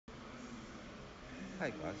Hey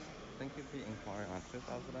guys, thank you for your inquiry on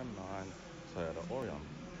 2009 Toyota Aurion.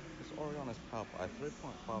 This Aurion is powered by a 3.5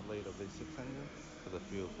 litre V6 engine with a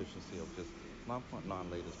fuel efficiency of just 9.9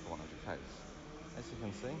 litres per 100 k's. As you can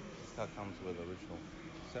see, this car comes with original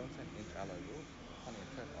 17-inch alloy wheels, plenty of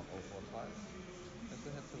tread on all four tyres. As we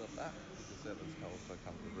head to the back, you can see that this car also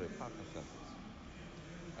comes with rear parking sensors.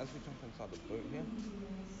 As we jump inside the boot here,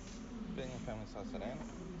 being a family size sedan,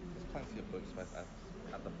 there's plenty of boot space at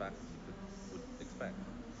the back as you would expect.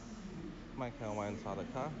 Make our way inside the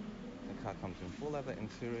car. The car comes in full leather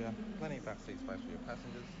interior, plenty of back seat space for your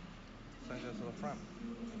passengers. Same goes to the front.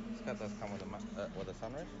 This car does come with a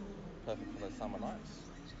sunroof, perfect for those summer nights.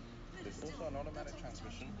 It is also an automatic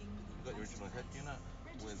transmission. You've got your original head unit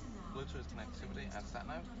with Bluetooth connectivity and sat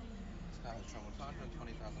nav. This car has traveled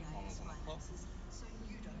 220,000 kilometers on the clock.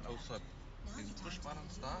 It also is push button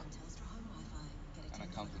start, and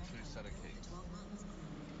it comes with 2 set of keys.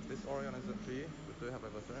 This Aurion isn't for you. We do have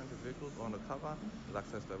over 300 vehicles on the cover with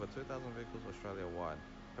access to over 2,000 vehicles Australia wide.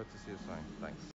 Hope to see you soon. Thanks.